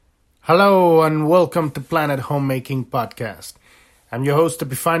Hello and welcome to Planet Homemaking Podcast. I'm your host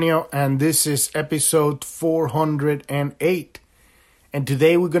Epifanio and this is episode 408. And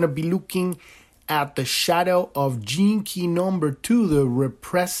today we're going to be looking at the shadow of gene key number 2, the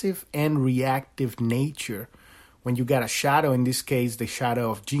repressive and reactive nature. When you got a shadow, in this case the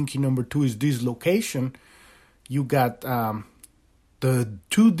shadow of gene key number 2 is dislocation, you got the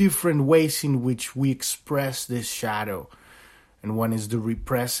two different ways in which we express this shadow. And one is the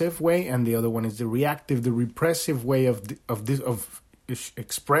repressive way, and the other one is the reactive. The repressive way of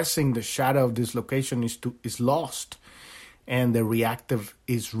expressing the shadow of dislocation is lost, and the reactive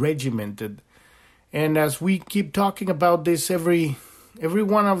is regimented. And as we keep talking about this, every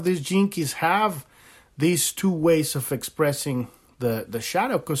one of these gene keys have these two ways of expressing the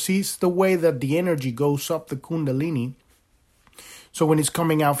shadow, because it's the way that the energy goes up the Kundalini. So when it's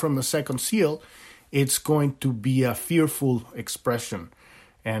coming out from the second seal, it's going to be a fearful expression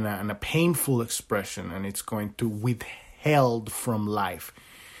and a painful expression, and it's going to withheld from life.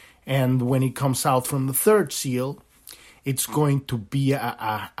 And when it comes out from the third seal, it's going to be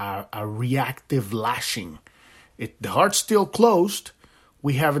a reactive lashing. The heart's still closed.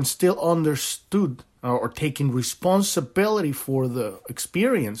 We haven't still understood or taken responsibility for the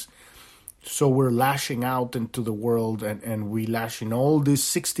experience. So we're lashing out into the world and we lash in all these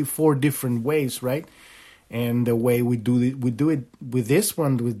 64 different ways, right? And the way we do it with this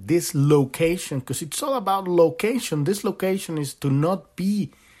one, with this location, because it's all about location. This location is to not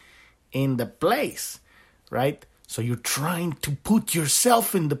be in the place, right? So you're trying to put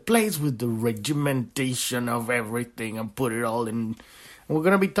yourself in the place with the regimentation of everything and put it all in. And we're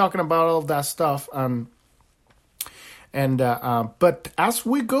going to be talking about all of that stuff. But as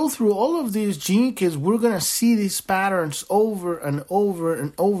we go through all of these gene keys, we're going to see these patterns over and over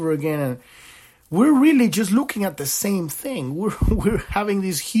and over again. And we're really just looking at the same thing. We're having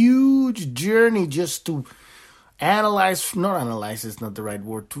this huge journey just to analyze is not the right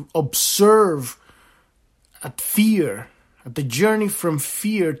word, to observe at the journey from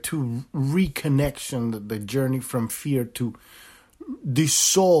fear to reconnection, the journey from fear to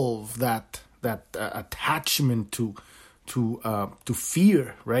dissolve that attachment to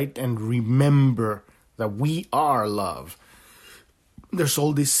fear, right? And remember that we are love. There's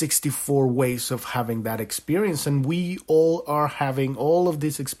all these 64 ways of having that experience, and we all are having all of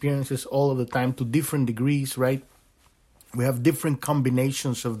these experiences all of the time to different degrees, right? We have different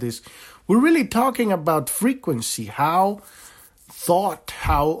combinations of this. We're really talking about frequency, how thought,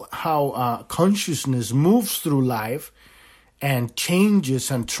 how consciousness moves through life and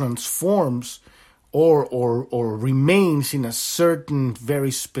changes and transforms or remains in a certain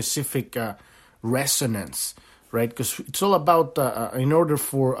very specific resonance, right? Because it's all about in order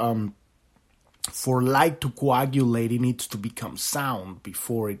for light to coagulate, it needs to become sound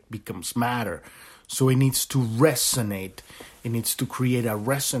before it becomes matter. So it needs to resonate. It needs to create a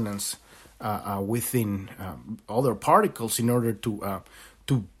resonance within other particles in order to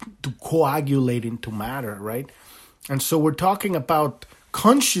coagulate into matter, right? And so we're talking about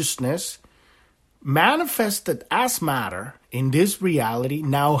consciousness manifested as matter in this reality,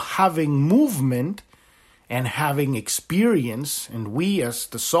 now having movement and having experience, and we as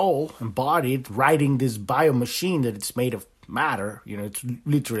the soul embodied riding this biomachine that it's made of matter, it's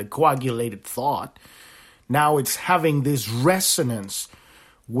literally coagulated thought. Now it's having this resonance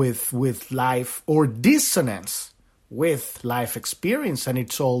with life, or dissonance with life experience, and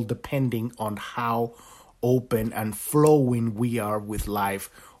it's all depending on how open and flowing we are with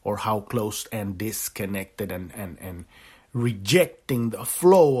life, or how close and disconnected and rejecting the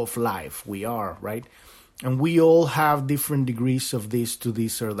flow of life we are, right? And we all have different degrees of this to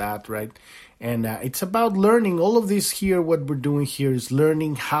this or that, right? And it's about learning all of this here. What we're doing here is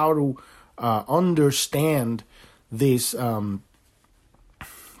learning how to understand these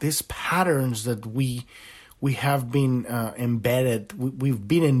patterns that we have been embedded. We've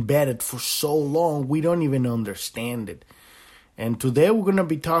been embedded for so long, we don't even understand it. And today we're going to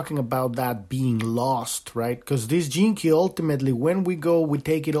be talking about that being lost, right? Because this gene key, ultimately, when we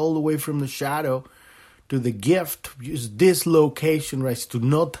take it all the way from the shadow to the gift, use this location, right? To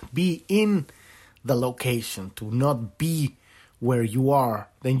not be in the location, to not be where you are.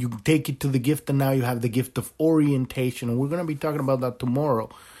 Then you take it to the gift, and now you have the gift of orientation. And we're going to be talking about that tomorrow.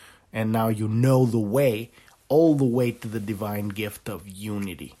 And now you know the way, all the way to the divine gift of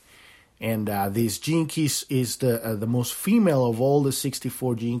unity. And this gene keys is the most female of all the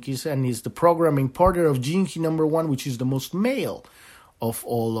 64 gene keys, and is the programming partner of gene key number 1, which is the most male of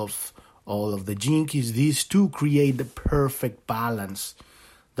all of the gene keys. These two create the perfect balance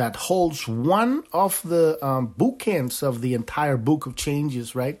that holds one of the bookends of the entire book of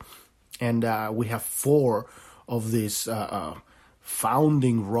changes, right? And we have 4 of these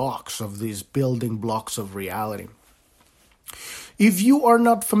founding rocks, of these building blocks of reality. If you are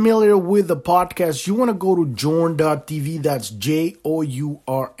not familiar with the podcast, you want to go to journ.tv. That's JOURN.tv.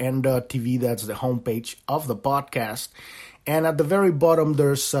 That's the homepage of the podcast. And at the very bottom,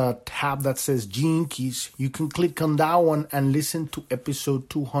 there's a tab that says Gene Keys. You can click on that one and listen to episode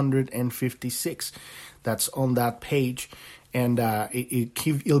 256. That's on that page. And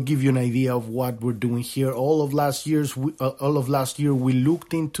it'll give you an idea of what we're doing here. All of last year, we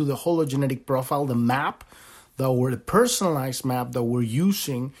looked into the hologenetic profile, the map, the personalized map that we're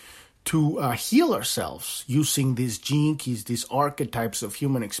using to heal ourselves, using these gene keys, these archetypes of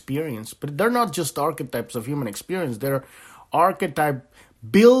human experience. But they're not just archetypes of human experience. They're archetype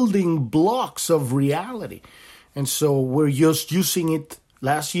building blocks of reality. And so we're just using it.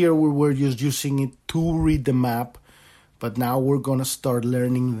 Last year, we were just using it to read the map. But now we're going to start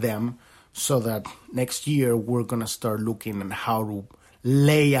learning them so that next year we're going to start looking at how to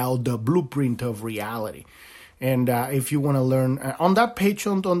lay out the blueprint of reality. And if you want to learn, on that page,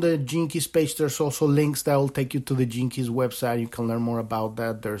 on the Gene Keys page, there's also links that will take you to the Gene Keys website. You can learn more about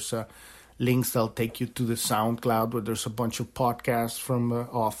that. There's links that will take you to the SoundCloud, where there's a bunch of podcasts from the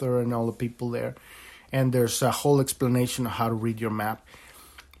author and all the people there. And there's a whole explanation of how to read your map.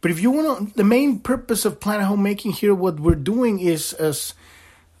 But if you want to, the main purpose of Planet Homemaking here, what we're doing is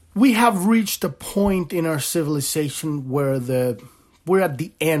we have reached a point in our civilization where we're at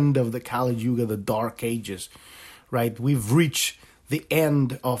the end of the Kali Yuga, the Dark Ages, right? We've reached the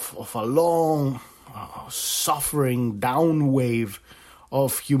end of a long suffering down wave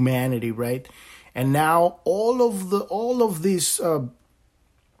of humanity, right? And now all of this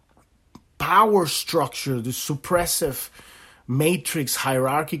power structure, the suppressive matrix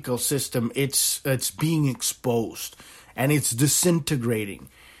hierarchical system, it's being exposed and it's disintegrating.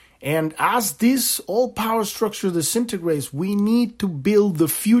 And as this all power structure disintegrates, we need to build the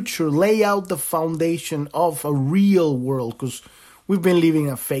future, lay out the foundation of a real world, because we've been living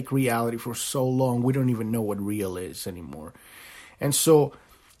a fake reality for so long, we don't even know what real is anymore. And so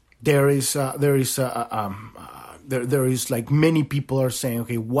there is like many people are saying,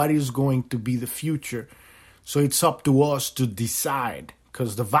 okay, what is going to be the future? So it's up to us to decide,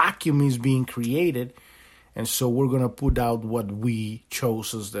 because the vacuum is being created. And so we're going to put out what we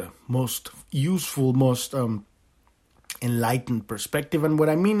chose as the most useful, most enlightened perspective. And what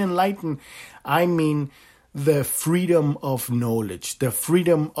I mean enlightened, I mean the freedom of knowledge, the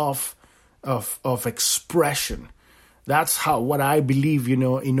freedom of expression. That's what I believe,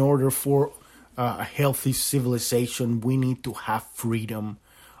 in order for a healthy civilization, we need to have freedom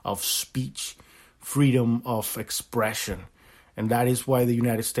of speech, freedom of expression. And that is why the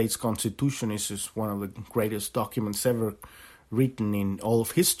United States Constitution is just one of the greatest documents ever written in all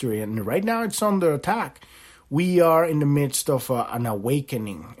of history. And right now it's under attack. We are in the midst of an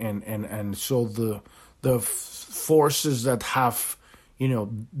awakening. And so the forces that have,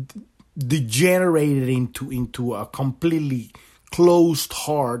 degenerated into a completely closed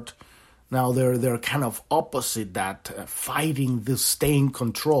heart, now they're kind of opposite that, fighting the stay in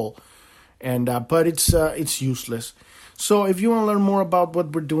control. And but it's useless. So if you want to learn more about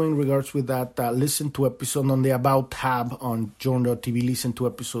what we're doing in regards with that, listen to episode on the About tab on journ.tv. Listen to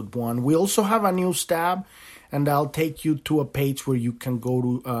episode 1. We also have a news tab, and I'll take you to a page where you can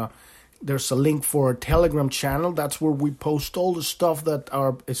go to. There's a link for a Telegram channel. That's where we post all the stuff that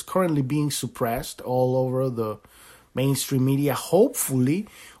is currently being suppressed all over the mainstream media. Hopefully,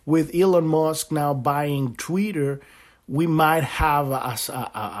 with Elon Musk now buying Twitter, we might have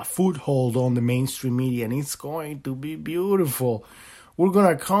a foothold on the mainstream media, and it's going to be beautiful. We're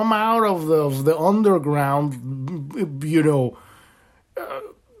going to come out of the underground,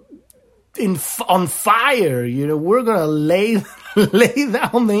 on fire. We're going to lay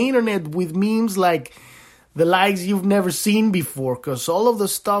down the internet with memes like the likes you've never seen before, because all of the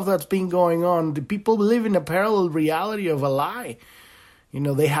stuff that's been going on, the people live in a parallel reality of a lie.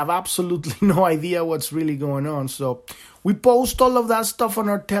 They have absolutely no idea what's really going on. So we post all of that stuff on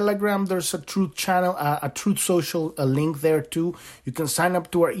our Telegram. There's a Truth channel, a Truth Social, a link there too. You can sign up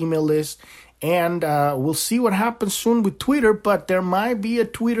to our email list. And we'll see what happens soon with Twitter. But there might be a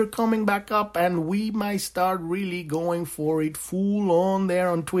Twitter coming back up, and we might start really going for it full on there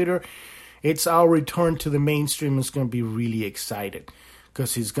on Twitter. It's our return to the mainstream. It's going to be really excited,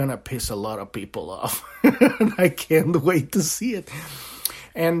 because it's going to piss a lot of people off. I can't wait to see it.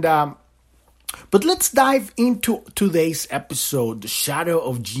 And But let's dive into today's episode, the shadow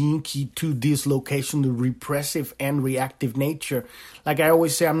of Gene Key 2 Dislocation, the repressive and reactive nature. Like I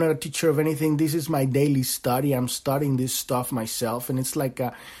always say, I'm not a teacher of anything. This is my daily study. I'm studying this stuff myself, and it's like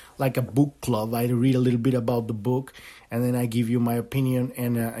a book club. I read a little bit about the book, and then I give you my opinion,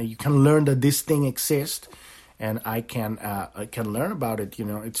 and you can learn that this thing exists, and I can learn about it. You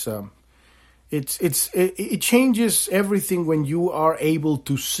know, it changes everything when you are able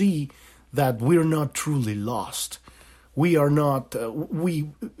to see that we're not truly lost. We are not,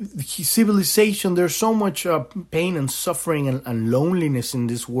 civilization, there's so much pain and suffering and loneliness in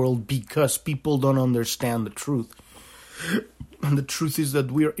this world because people don't understand the truth. And the truth is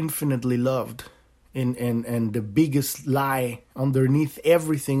that we are infinitely loved. And the biggest lie underneath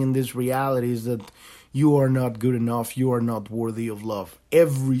everything in this reality is that you are not good enough, you are not worthy of love.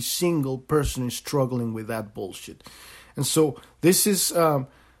 Every single person is struggling with that bullshit. And so this is...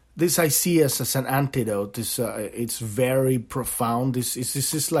 This I see as an antidote. It's very profound. This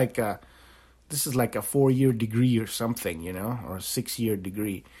is like a 4-year degree or something, you know, or a 6-year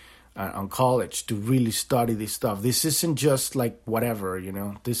degree on college to really study this stuff. This isn't just like whatever, you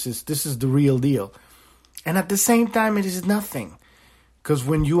know. This is the real deal, and at the same time, it is nothing, because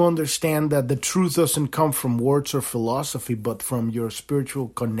when you understand that the truth doesn't come from words or philosophy, but from your spiritual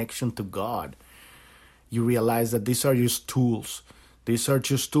connection to God, you realize that these are just tools. These are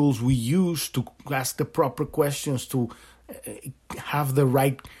just tools we use to ask the proper questions, to have the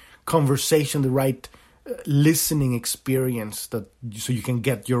right conversation, the right listening experience, so you can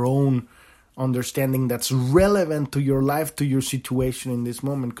get your own understanding that's relevant to your life, to your situation in this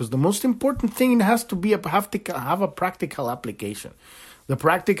moment. Because the most important thing, it has to have a practical application. The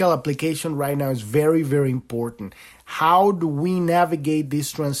practical application right now is very, very important. How do we navigate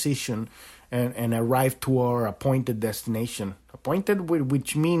this transition and arrive to our appointed destination? Appointed,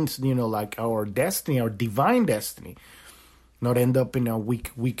 which means, you know, like our destiny, our divine destiny. Not end up in a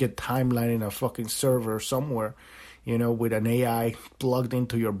wicked timeline in a fucking server somewhere, you know, with an AI plugged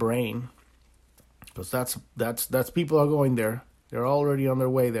into your brain. Because that's people are going there. They're already on their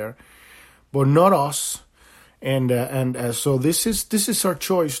way there. But not us. And so this is our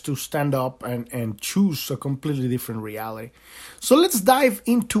choice to stand up and choose a completely different reality. So let's dive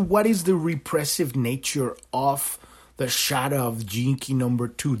into what is the repressive nature of the shadow of Gene Key number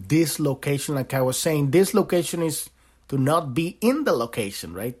 2. Dislocation, like I was saying, dislocation is to not be in the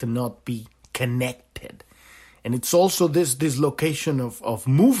location, right? To not be connected. And it's also this dislocation of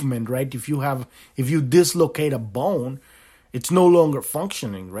movement, right? If you dislocate a bone, it's no longer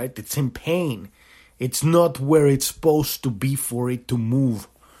functioning, right? It's in pain. It's not where it's supposed to be for it to move,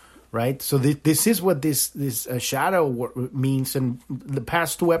 right? So this is what this shadow means. And the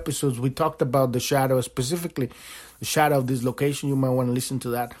past 2 episodes, we talked about the shadow, specifically the shadow of dislocation. You might want to listen to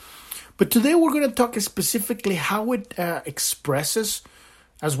that. But today we're going to talk specifically how it expresses.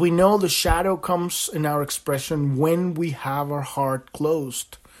 As we know, the shadow comes in our expression when we have our heart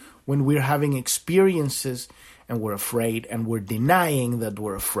closed, when we're having experiences and we're afraid and we're denying that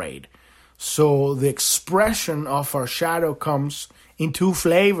we're afraid. So the expression of our shadow comes in 2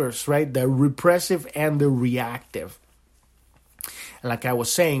 flavors, right? The repressive and the reactive. And like I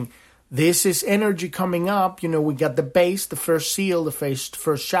was saying, this is energy coming up. You know, we got the base, the first seal, the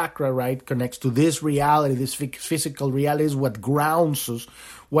first chakra, right? Connects to this reality, this physical reality is what grounds us,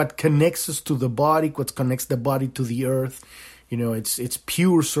 what connects us to the body, what connects the body to the earth. You know, it's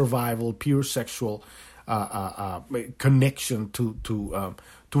pure survival, pure sexual connection to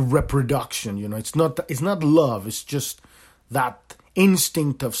reproduction. You know, it's not love. It's just that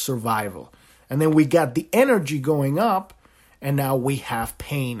instinct of survival. And then we got the energy going up, and now we have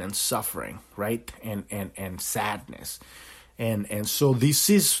pain and suffering, right? And sadness. And so this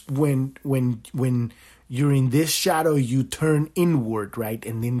is when you're in this shadow, you turn inward, right?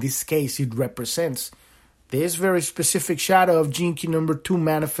 And in this case, it represents this very specific shadow of Gene Key number 2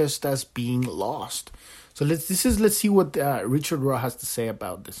 manifest as being lost. So let's see what Richard Rohr has to say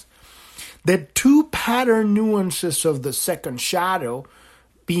about this. The 2 pattern nuances of the second shadow,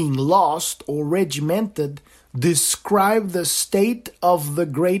 being lost or regimented, describe the state of the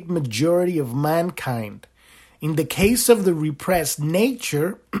great majority of mankind. In the case of the repressed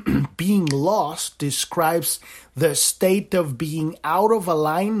nature, being lost describes the state of being out of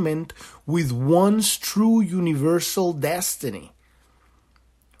alignment with one's true universal destiny.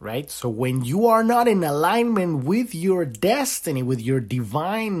 Right? So when you are not in alignment with your destiny, with your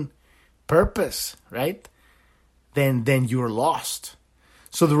divine purpose, right? Then you're lost.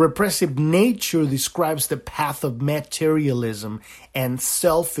 So the repressive nature describes the path of materialism and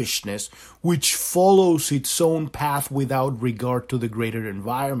selfishness, which follows its own path without regard to the greater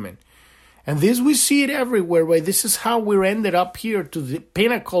environment. And this, we see it everywhere, right? This is how we're ended up here to the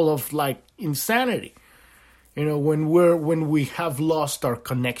pinnacle of like insanity. When we have lost our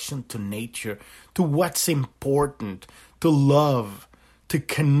connection to nature, to what's important, to love, to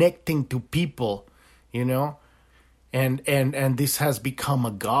connecting to people, and this has become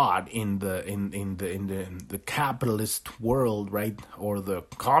a god in the capitalist world, right? Or the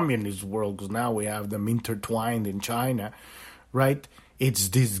communist world, because now we have them intertwined in China, right? It's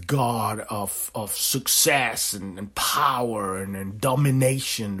this god of success and power and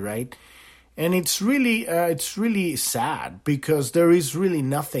domination, right? And it's really sad, because there is really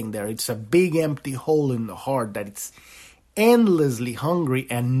nothing there. It's a big empty hole in the heart that it's endlessly hungry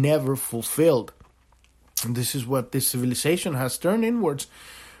and never fulfilled. And this is what this civilization has turned inwards.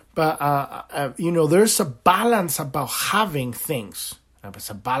 But, there's a balance about having things. There's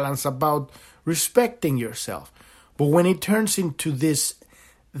a balance about respecting yourself. But when it turns into this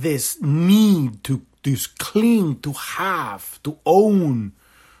need to cling, to have, to own,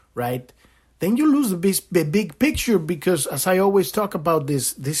 right? Then you lose the big picture, because, as I always talk about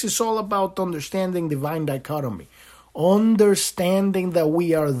this is all about understanding divine dichotomy. Understanding that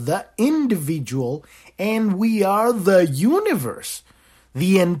we are the individual and we are the universe.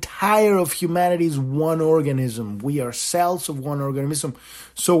 The entire of humanity is one organism. We are cells of one organism.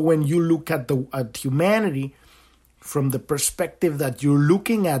 So when you look at humanity from the perspective that you're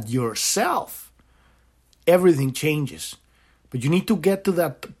looking at yourself, everything changes. But you need to get to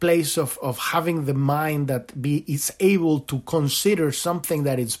that place of having the mind that is able to consider something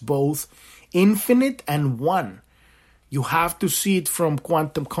that is both infinite and one. You have to see it from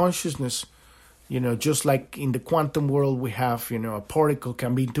quantum consciousness. Just like in the quantum world, we have, a particle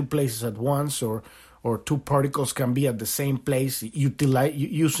can be in two places at once, or two particles can be at the same place,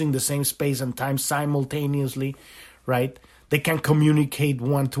 using the same space and time simultaneously, right? They can communicate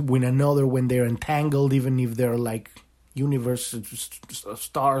one with another when they're entangled, even if they're like universe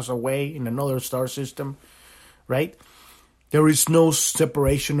stars away in another star system, right? There is no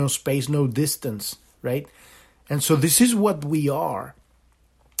separation, no space, no distance, right? And so this is what we are,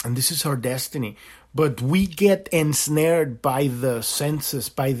 and this is our destiny. But we get ensnared by the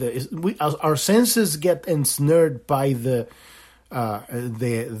senses, our senses get ensnared by the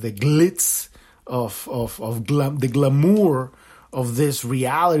glitz of the glamour of this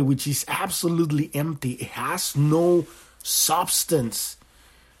reality, which is absolutely empty. It has no substance.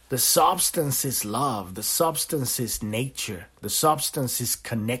 The substance is love. The substance is nature. The substance is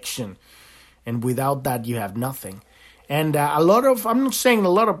connection. And without that, you have nothing. And I'm not saying a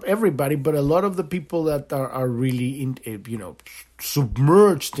lot of everybody, but a lot of the people that are really,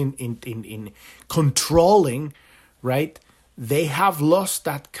 submerged in controlling, right? They have lost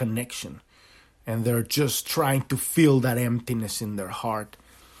that connection. And they're just trying to fill that emptiness in their heart.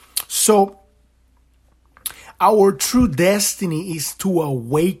 So, our true destiny is to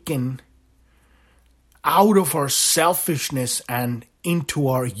awaken out of our selfishness and into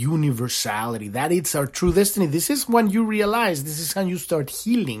our universality. That is our true destiny. This is when you realize, this is when you start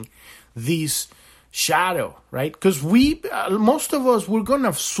healing this shadow, right? Because most of us, we're going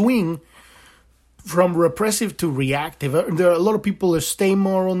to swing from repressive to reactive. There are a lot of people that stay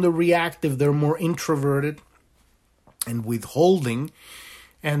more on the reactive. They're more introverted and withholding.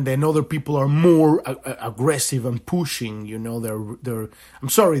 And then other people are more aggressive and pushing. I'm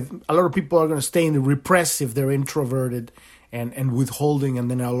sorry, a lot of people are going to stay in the repressive. They're introverted and withholding.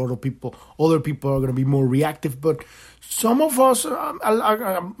 And then other people are going to be more reactive. But some of us,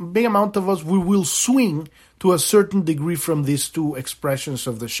 a big amount of us, we will swing to a certain degree from these two expressions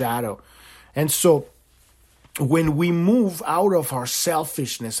of the shadow. And so when we move out of our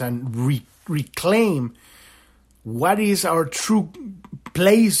selfishness and reclaim what is our true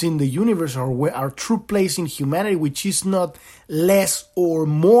place in the universe, or our true place in humanity, which is not less or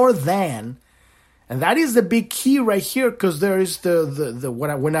more than, and that is the big key right here, because there is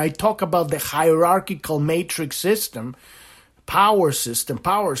when I talk about the hierarchical matrix system, power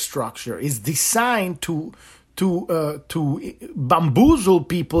structure is designed to bamboozle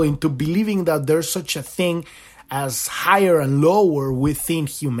people into believing that there's such a thing as higher and lower within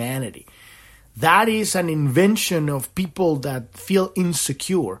humanity. That is an invention of people that feel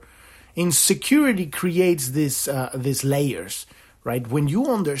insecure. Insecurity creates these layers, right? When you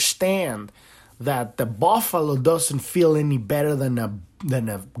understand that the buffalo doesn't feel any better than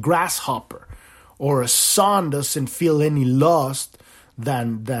a grasshopper, or a sun doesn't feel any lost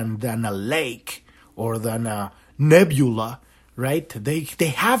than a lake, or than a nebula, right?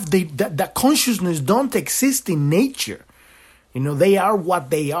 That consciousness don't exist in nature. They are what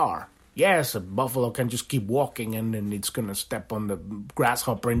they are. Yes, a buffalo can just keep walking and then it's going to step on the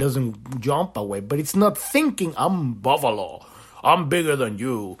grasshopper and doesn't jump away. But it's not thinking, I'm buffalo, I'm bigger than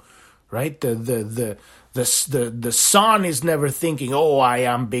you, right? The sun is never thinking, oh, I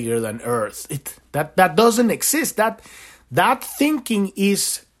am bigger than Earth. That doesn't exist. That thinking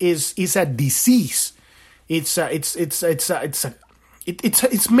is a disease. It's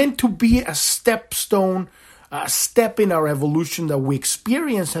meant to be a stepstone, a step in our evolution that we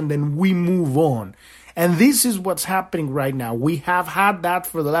experience and then we move on. And this is what's happening right now. We have had that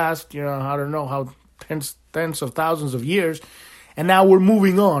for the last, I don't know how tens of thousands of years. And now we're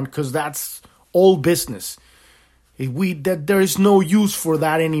moving on because that's old business. That there is no use for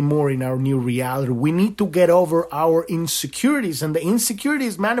that anymore in our new reality. We need to get over our insecurities. And the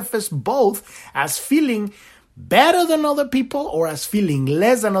insecurities manifest both as feeling better than other people or as feeling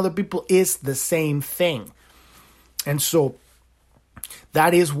less than other people is the same thing. And so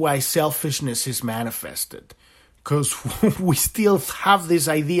that is why selfishness is manifested, because we still have this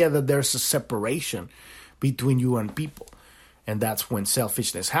idea that there's a separation between you and people. And that's when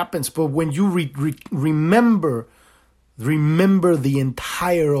selfishness happens. But when you remember the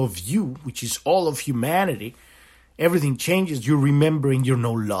entire of you, which is all of humanity, everything changes. You're remembering you're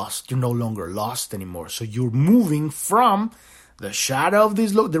no longer lost anymore. So you're moving from the shadow of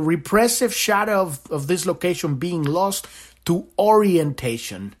the repressive shadow of dislocation being lost to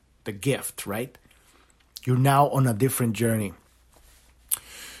orientation, the gift, right? You're now on a different journey.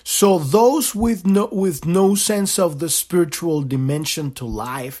 So those with no sense of the spiritual dimension to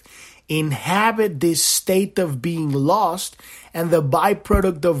life inhabit this state of being lost, and the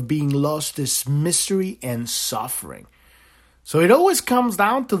byproduct of being lost is misery and suffering. So it always comes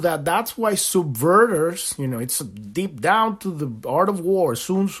down to that. That's why subverters, it's deep down to the art of war,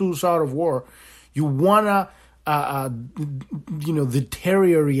 Sun Tzu's art of war. You want to,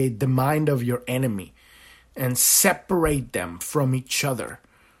 deteriorate the mind of your enemy and separate them from each other,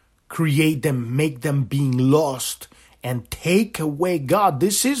 create them, make them being lost, and take away God.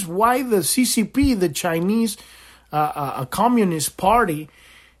 This is why the CCP, the Chinese Communist Party,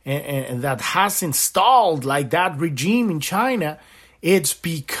 and that has installed like that regime in China, it's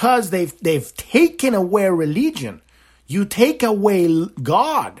because they've taken away religion. You take away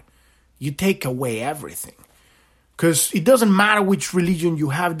God, you take away everything. Because it doesn't matter which religion you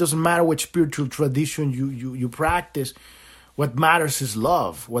have, it doesn't matter which spiritual tradition you practice. What matters is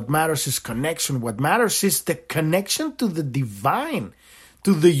love. What matters is connection. What matters is the connection to the divine,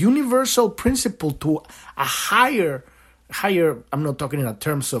 to the universal principle, to a higher, I'm not talking in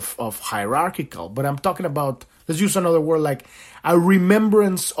terms of hierarchical, but I'm talking about, let's use another word, like a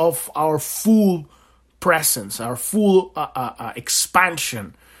remembrance of our full presence, our full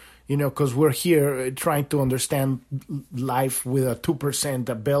expansion, because we're here trying to understand life with a 2%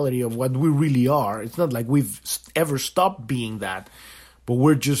 ability of what we really are. It's not like we've ever stopped being that, but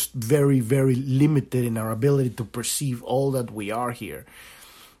we're just very, very limited in our ability to perceive all that we are here.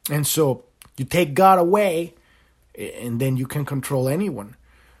 And so you take God away, and then you can control anyone.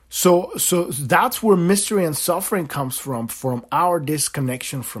 So that's where misery and suffering comes from our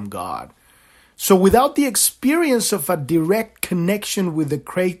disconnection from God. So without the experience of a direct connection with the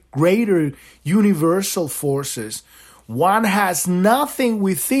greater universal forces, one has nothing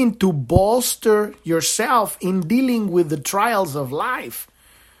within to bolster yourself in dealing with the trials of life.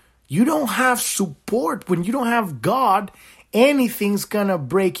 You don't have support. When you don't have God, anything's gonna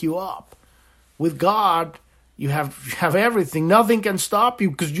break you up. With God, you have everything. Nothing can stop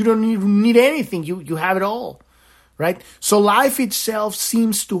you because you don't need anything. You have it all, right? So life itself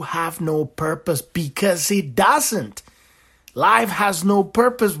seems to have no purpose because it doesn't. Life has no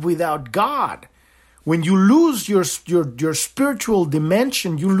purpose without God. When you lose your spiritual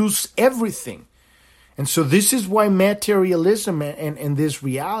dimension, you lose everything. And so this is why materialism and this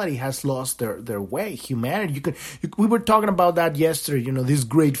reality has lost their way. Humanity, we were talking about that yesterday. This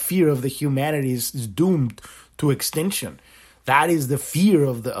great fear of the humanity is doomed to extinction. That is the fear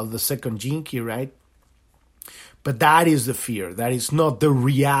of the second gene key, right? But that is the fear. That is not the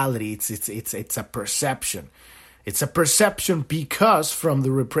reality. It's a perception. It's a perception because from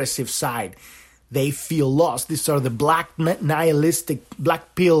the repressive side, they feel lost. These are the black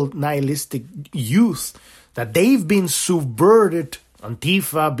pill nihilistic youth that they've been subverted.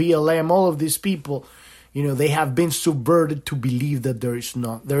 Antifa, BLM, all of these people, they have been subverted to believe that there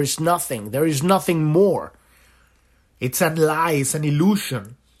is nothing more. It's a lie, it's an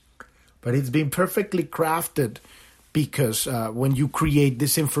illusion, but it's been perfectly crafted because when you create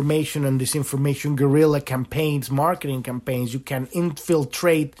disinformation and disinformation guerrilla campaigns, marketing campaigns, you can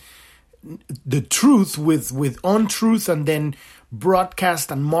infiltrate the truth with untruth, and then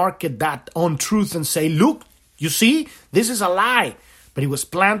broadcast and market that untruth and say, look, you see, this is a lie. But it was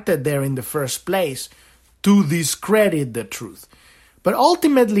planted there in the first place to discredit the truth. But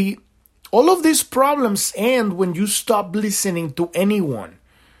ultimately, all of these problems end when you stop listening to anyone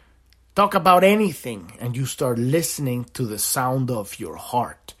talk about anything and you start listening to the sound of your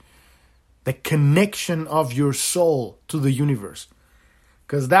heart, the connection of your soul to the universe.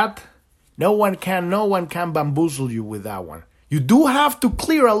 Because that, no one can bamboozle you with that one. You do have to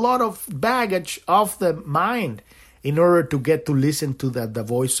clear a lot of baggage off the mind in order to get to listen to the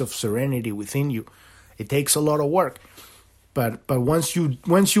voice of serenity within you. It takes a lot of work. But once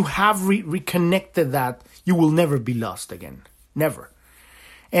you have reconnected that, you will never be lost again. Never.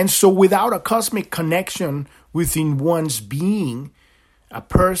 And so without a cosmic connection within one's being, a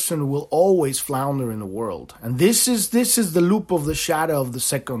person will always flounder in the world. And this is the loop of the shadow of the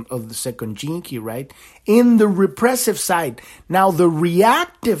second gene key, right? In the repressive side. Now the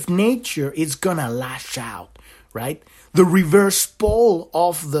reactive nature is gonna lash out, right? The reverse pole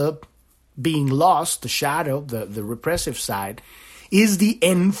of the being lost, the shadow, the repressive side, is the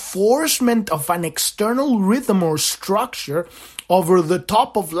enforcement of an external rhythm or structure over the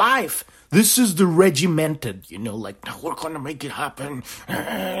top of life. This is the regimented, like, no, we're going to make it happen.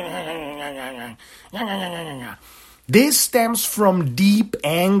 This stems from deep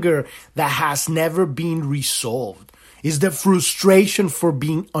anger that has never been resolved. It's the frustration for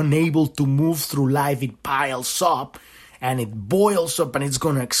being unable to move through life. It piles up and it boils up and it's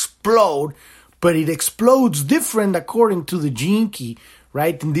going to explode, but it explodes different according to the gene key,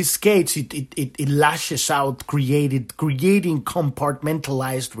 right? In this case, it lashes out, creating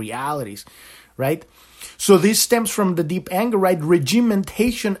compartmentalized realities, right? So this stems from the deep anger, right?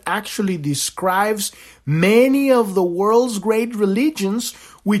 Regimentation actually describes many of the world's great religions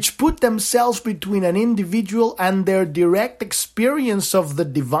which put themselves between an individual and their direct experience of the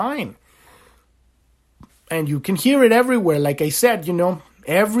divine. And you can hear it everywhere. Like I said,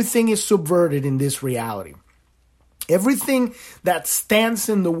 everything is subverted in this reality. Everything that stands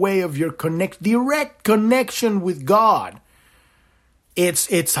in the way of your direct connection with God,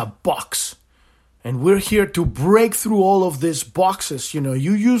 it's a box. And we're here to break through all of these boxes. You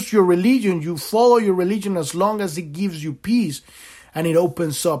use your religion, you follow your religion as long as it gives you peace and it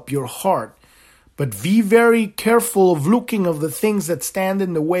opens up your heart. But be very careful of looking of the things that stand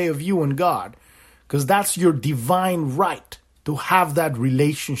in the way of you and God, because that's your divine right to have that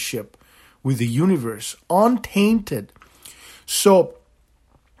relationship with the universe, untainted. So,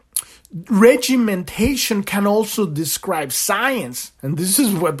 regimentation can also describe science, and this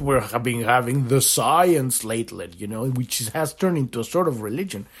is what we're having the science lately, which has turned into a sort of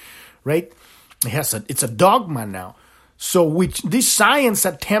religion, right? It's a dogma now. So this science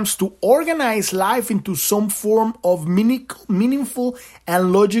attempts to organize life into some form of meaningful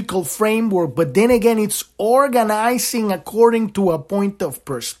and logical framework, but then again, it's organizing according to a point of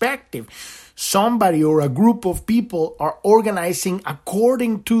perspective. Somebody or a group of people are organizing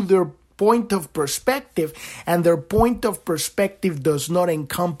according to their point of perspective, and their point of perspective does not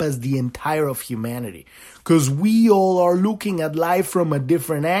encompass the entire of humanity, because we all are looking at life from a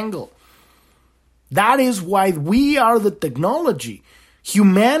different angle. That is why we are the technology.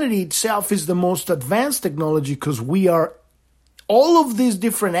 Humanity itself is the most advanced technology, because we are all of these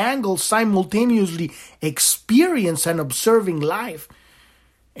different angles simultaneously experience and observing life,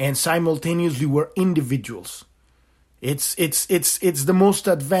 and simultaneously we're individuals. It's the most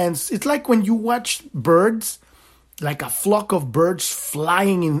advanced. It's like when you watch birds, like a flock of birds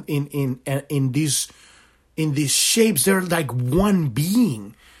flying in these shapes. They're like one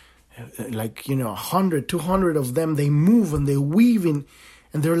being. Like 100, 200 of them, they move and they weave in,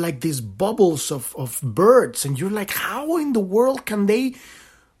 and they're like these bubbles of birds, and you're like, how in the world can they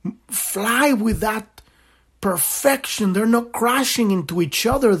fly with that perfection? They're not crashing into each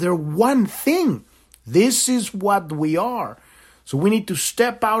other. They're one thing. This is what we are. So we need to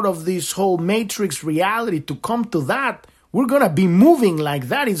step out of this whole matrix reality to come to that. We're gonna be moving like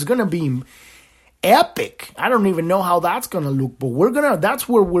that. It's gonna be epic. I don't even know how that's going to look, but that's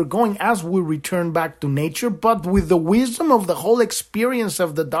where we're going as we return back to nature, but with the wisdom of the whole experience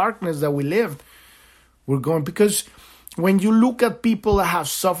of the darkness that we lived. We're going, because when you look at people that have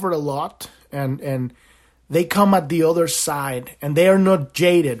suffered a lot and they come at the other side and they are not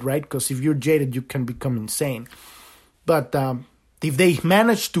jaded, right? Because if you're jaded, you can become insane. But if they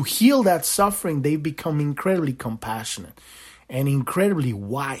manage to heal that suffering, they become incredibly compassionate and incredibly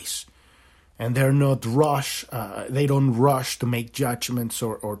wise. And they're not they don't rush to make judgments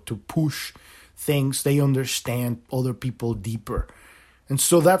or to push things. They understand other people deeper. And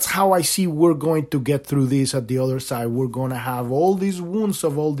so that's how I see we're going to get through this at the other side. We're going to have all these wounds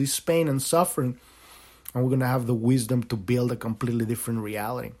of all this pain and suffering, and we're going to have the wisdom to build a completely different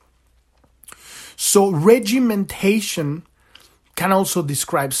reality. So regimentation can also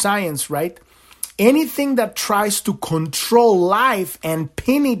describe science, right? Anything that tries to control life and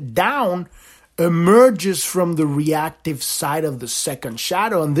pin it down emerges from the reactive side of the second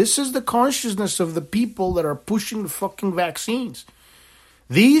shadow. And this is the consciousness of the people that are pushing the fucking vaccines.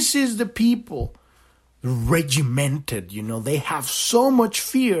 This is the people, regimented, they have so much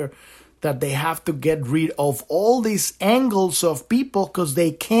fear that they have to get rid of all these angles of people because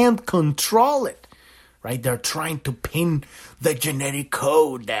they can't control it. Right? They're trying to pin the genetic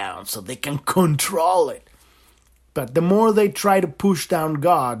code down so they can control it. But the more they try to push down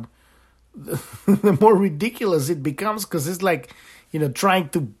God, the more ridiculous it becomes, because it's like, trying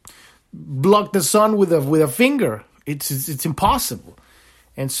to block the sun with a finger. It's impossible.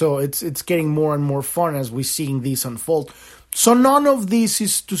 And so it's getting more and more fun as we're seeing this unfold. So none of this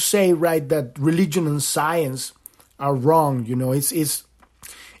is to say, right, that religion and science are wrong.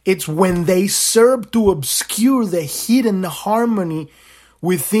 It's when they serve to obscure the hidden harmony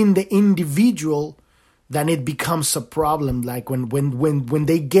within the individual, then it becomes a problem. Like when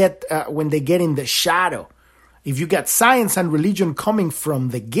they get in the shadow. If you get science and religion coming from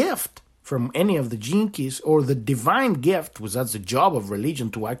the gift, from any of the gene keys or the divine gift, because that's the job of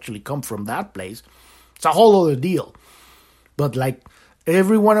religion, to actually come from that place, it's a whole other deal. But like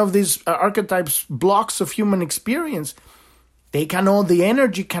every one of these archetypes, blocks of human experience, all the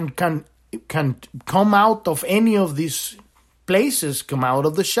energy can come out of any of these places, come out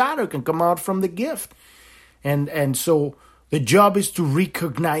of the shadow, can come out from the gift. And so the job is to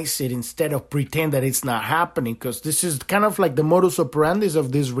recognize it instead of pretend that it's not happening, because this is kind of like the modus operandi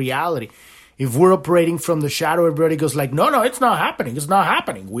of this reality. If we're operating from the shadow, everybody goes like, no, it's not happening. It's not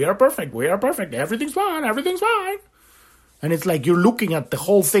happening. We are perfect. Everything's fine. And it's like you're looking at the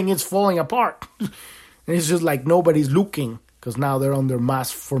whole thing is falling apart. And it's just like nobody's looking, because now they're under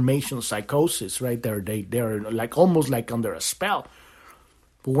mass formation psychosis, right? They're like almost like under a spell.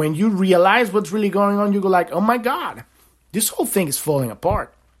 But when you realize what's really going on, you go like, oh my God, this whole thing is falling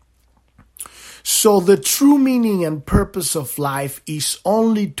apart. So the true meaning and purpose of life is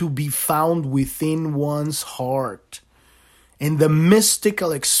only to be found within one's heart, and the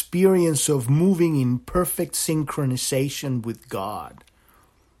mystical experience of moving in perfect synchronization with God,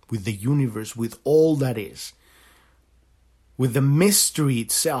 with the universe, with all that is, with the mystery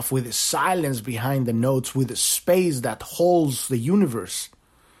itself, with the silence behind the notes, with the space that holds the universe.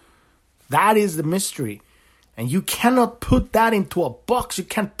 That is the mystery. And you cannot put that into a box. You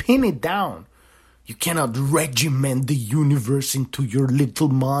can't pin it down. You cannot regiment the universe into your little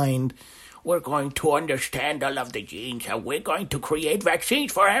mind. We're going to understand all of the genes, and we're going to create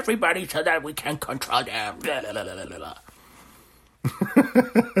vaccines for everybody so that we can control them. Blah, blah, blah, blah,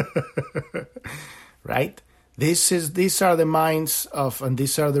 blah. Right? These are the minds of, and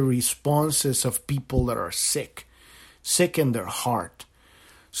these are the responses of people that are sick in their heart.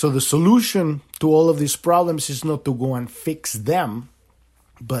 So the solution to all of these problems is not to go and fix them,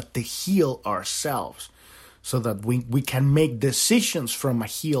 but to heal ourselves, so that we can make decisions from a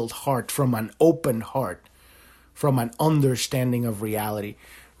healed heart, from an open heart, from an understanding of reality,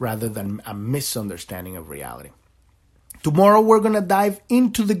 rather than a misunderstanding of reality. Tomorrow we're going to dive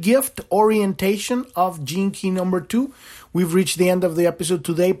into the gift orientation of Gene Key number 2. We've reached the end of the episode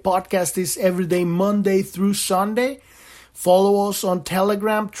today. Podcast is every day, Monday through Sunday. Follow us on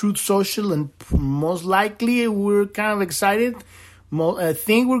Telegram, Truth Social, and most likely we're kind of excited. I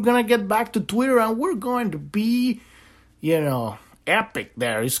think we're going to get back to Twitter, and we're going to be, epic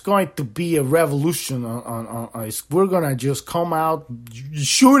there. It's going to be a revolution. We're going to just come out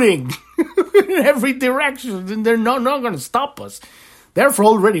shooting in every direction, and they're not going to stop us. They're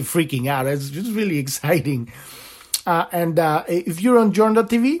already freaking out. It's just really exciting. And if you're on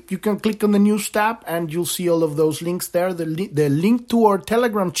Journ.tv, you can click on the news tab, and you'll see all of those links there. The link to our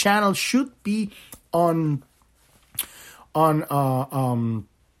Telegram channel should be on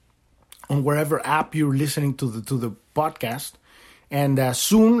wherever app you're listening to the podcast. And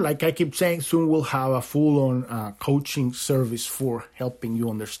soon, like I keep saying, soon we'll have a full-on coaching service for helping you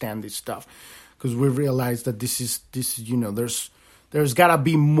understand this stuff, because we realize that this is there's got to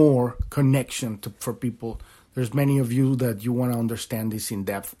be more connection for people. There's many of you that you want to understand this in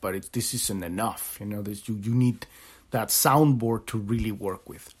depth, but this isn't enough. You need that soundboard to really work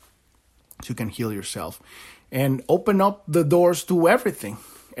with, so you can heal yourself and open up the doors to everything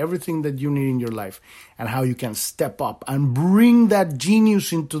that you need in your life, and how you can step up and bring that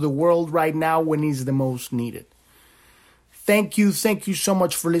genius into the world right now when it's the most needed. Thank you so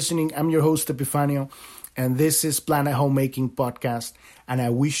much for listening. I'm your host, Epifanio, and this is Planet Homemaking Podcast, and I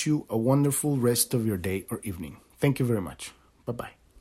wish you a wonderful rest of your day or evening. Thank you very much. Bye-bye.